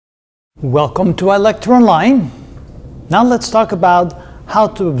Welcome to iLecture Online. Now let's talk about how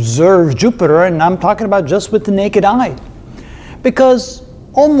to observe Jupiter, and I'm talking about just with the naked eye. Because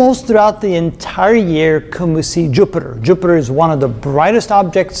almost throughout the entire year can we see Jupiter. Jupiter is one of the brightest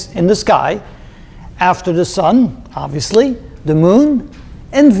objects in the sky, after the Sun, obviously, the Moon,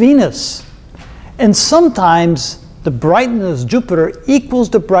 and Venus. And sometimes the brightness of Jupiter equals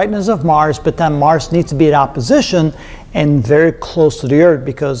the brightness of Mars, but then Mars needs to be in opposition and very close to the Earth,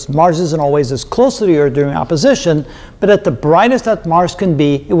 because Mars isn't always as close to the Earth during opposition, but at the brightest that Mars can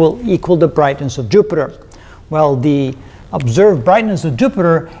be, it will equal the brightness of Jupiter. Well, the observed brightness of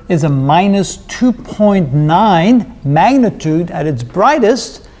Jupiter is a minus 2.9 magnitude at its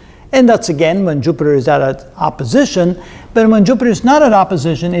brightest, and that's again when Jupiter is at opposition. But when Jupiter is not at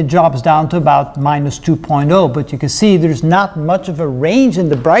opposition, it drops down to about minus 2.0. But you can see there's not much of a range in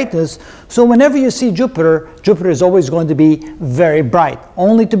the brightness. So whenever you see Jupiter, Jupiter is always going to be very bright,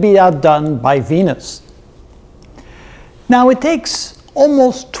 only to be outdone by Venus. Now it takes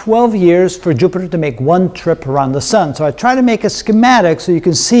almost 12 years for Jupiter to make one trip around the Sun. So I try to make a schematic so you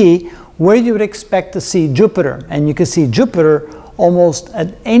can see where you would expect to see Jupiter. And you can see Jupiter almost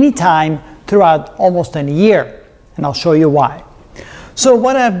at any time throughout almost any year. And I'll show you why. So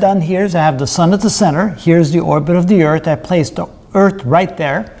what I've done here is I have the Sun at the center. Here's the orbit of the Earth. I placed the Earth right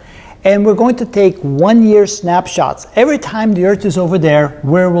there. And we're going to take 1 year snapshots. Every time the Earth is over there,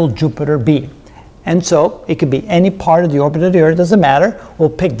 where will Jupiter be? And so it could be any part of the orbit of the Earth, doesn't matter. We'll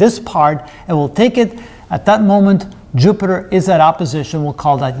pick this part and we'll take it. At that moment, Jupiter is at opposition. We'll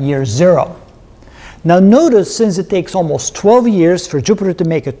call that year 0. Now notice, since it takes almost 12 years for Jupiter to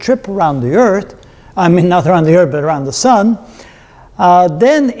make a trip around the Earth, I mean not around the Earth but around the Sun,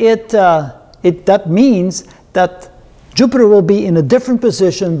 then that means that Jupiter will be in a different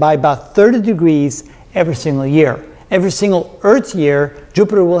position by about 30 degrees every single year. Every single Earth year,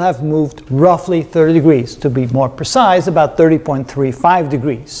 Jupiter will have moved roughly 30 degrees. To be more precise, about 30.35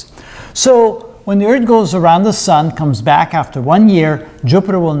 degrees. So when the Earth goes around the Sun, comes back after 1 year,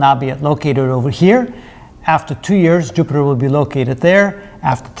 Jupiter will now be located over here. After 2 years, Jupiter will be located there.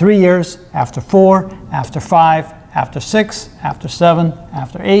 After 3 years, after 4, after 5, after 6, after 7,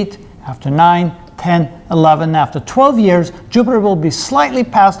 after 8, after 9, 10, 11. After 12 years, Jupiter will be slightly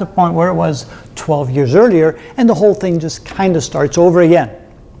past the point where it was 12 years earlier, and the whole thing just kind of starts over again.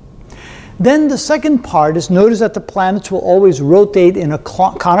 Then the second part is, notice that the planets will always rotate in a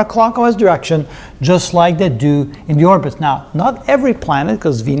counterclockwise direction, just like they do in the orbits. Now, not every planet,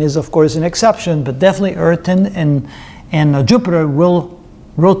 because Venus, of course, is an exception, but definitely Earth and Jupiter will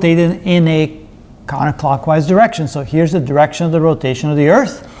rotate in a counterclockwise direction. So here's the direction of the rotation of the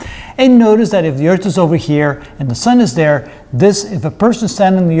Earth. And notice that if the Earth is over here and the Sun is there, if a person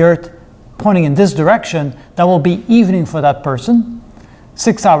standing on the Earth pointing in this direction, that will be evening for that person.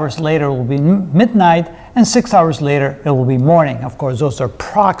 6 hours later it will be midnight, and 6 hours later it will be morning. Of course, those are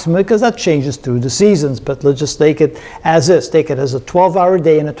approximate because that changes through the seasons, but let's just take it as is. Take it as a 12-hour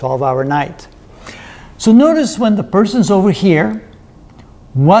day and a 12-hour night. So notice when the person's over here,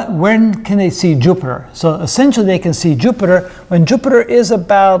 when can they see Jupiter? So essentially they can see Jupiter when Jupiter is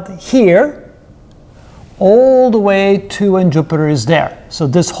about here, all the way to when Jupiter is there. So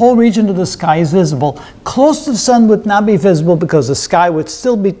this whole region of the sky is visible. Close to the Sun would not be visible because the sky would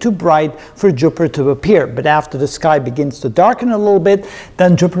still be too bright for Jupiter to appear. But after the sky begins to darken a little bit,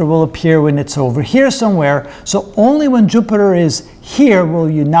 then Jupiter will appear when it's over here somewhere. So only when Jupiter is here will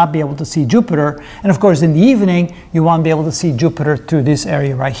you not be able to see Jupiter. And of course in the evening, you won't be able to see Jupiter through this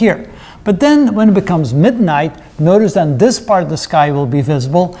area right here. But then when it becomes midnight, notice that this part of the sky will be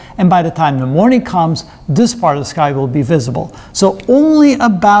visible, and by the time the morning comes, this part of the sky will be visible. So only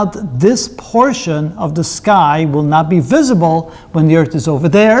about this portion of the sky will not be visible when the Earth is over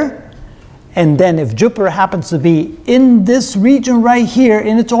there. And then if Jupiter happens to be in this region right here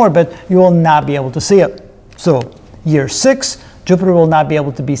in its orbit, you will not be able to see it. So year 6, Jupiter will not be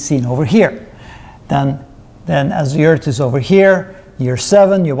able to be seen over here. Then as the Earth is over here, year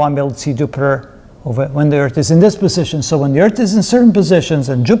 7, you won't be able to see Jupiter when the Earth is in this position. So when the Earth is in certain positions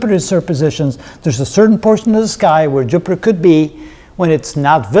and Jupiter is in certain positions, there's a certain portion of the sky where Jupiter could be when it's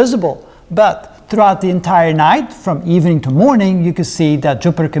not visible. But throughout the entire night, from evening to morning, you can see that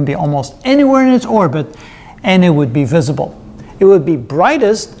Jupiter can be almost anywhere in its orbit and it would be visible. It would be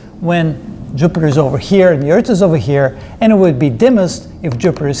brightest when Jupiter is over here and the Earth is over here, and it would be dimmest if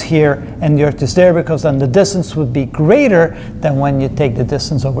Jupiter is here and the Earth is there, because then the distance would be greater than when you take the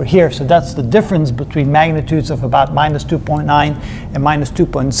distance over here. So that's the difference between magnitudes of about minus 2.9 and minus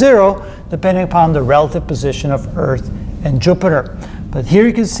 2.0, depending upon the relative position of Earth and Jupiter. But here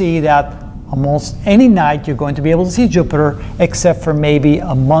you can see that almost any night you're going to be able to see Jupiter, except for maybe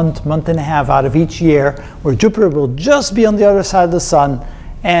a month, month and a half out of each year, where Jupiter will just be on the other side of the sun,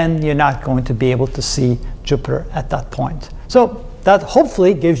 and you're not going to be able to see Jupiter at that point. So that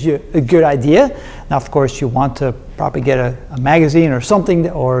hopefully gives you a good idea. Now, of course, you want to probably get a magazine or something,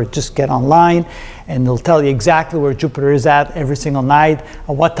 or just get online, and they'll tell you exactly where Jupiter is at every single night, at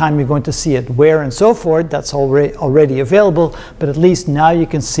what time you're going to see it, where, and so forth. That's already available, but at least now you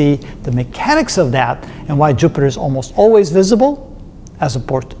can see the mechanics of that and why Jupiter is almost always visible, as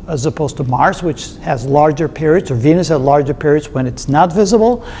opposed to Mars, which has larger periods, or Venus has larger periods when it's not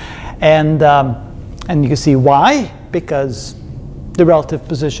visible. And you can see why, because the relative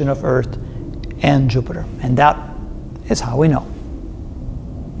position of Earth and Jupiter. And that is how we know.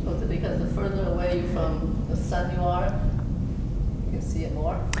 So is it because the further away from the sun you are, you can see it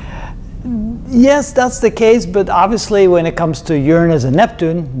more? Yes, that's the case, but obviously when it comes to Uranus and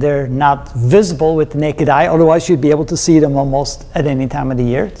Neptune, they're not visible with the naked eye. Otherwise, you'd be able to see them almost at any time of the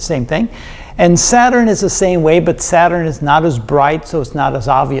year. Same thing. And Saturn is the same way, but Saturn is not as bright, so it's not as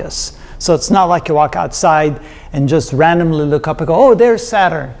obvious. So it's not like you walk outside and just randomly look up and go, oh, there's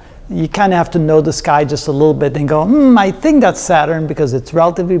Saturn. You kind of have to know the sky just a little bit and go, I think that's Saturn, because it's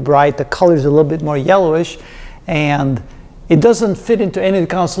relatively bright. The color is a little bit more yellowish, and it doesn't fit into any of the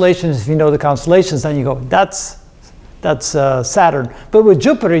constellations. If you know the constellations, then you go, that's Saturn. But with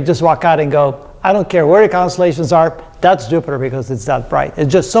Jupiter, you just walk out and go, I don't care where the constellations are, that's Jupiter, because it's that bright.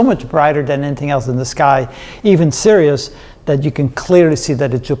 It's just so much brighter than anything else in the sky, even Sirius, that you can clearly see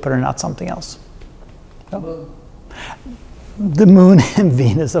that it's Jupiter, not something else. So, the moon and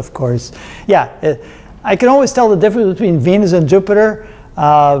Venus, of course. Yeah, I can always tell the difference between Venus and Jupiter,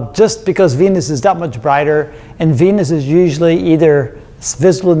 just because Venus is that much brighter, and Venus is usually either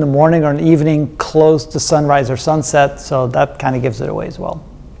visible in the morning or in the evening, close to sunrise or sunset, so that kind of gives it away as well.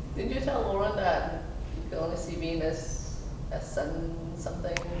 Did you tell Lauren that you can only see Venus at sun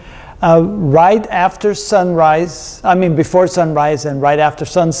something? Right after sunrise, before sunrise and right after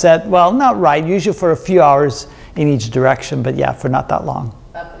sunset. Well, not right, usually for a few hours in each direction, but yeah, for not that long.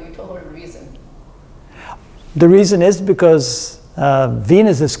 But you told her the reason. The reason is because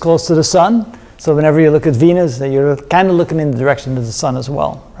Venus is close to the sun, so whenever you look at Venus, you're kind of looking in the direction of the sun as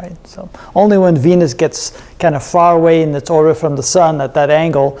well, right? So only when Venus gets kind of far away in its orbit from the sun at that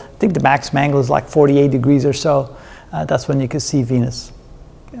angle, I think the maximum angle is like 48 degrees or so, that's when you can see Venus.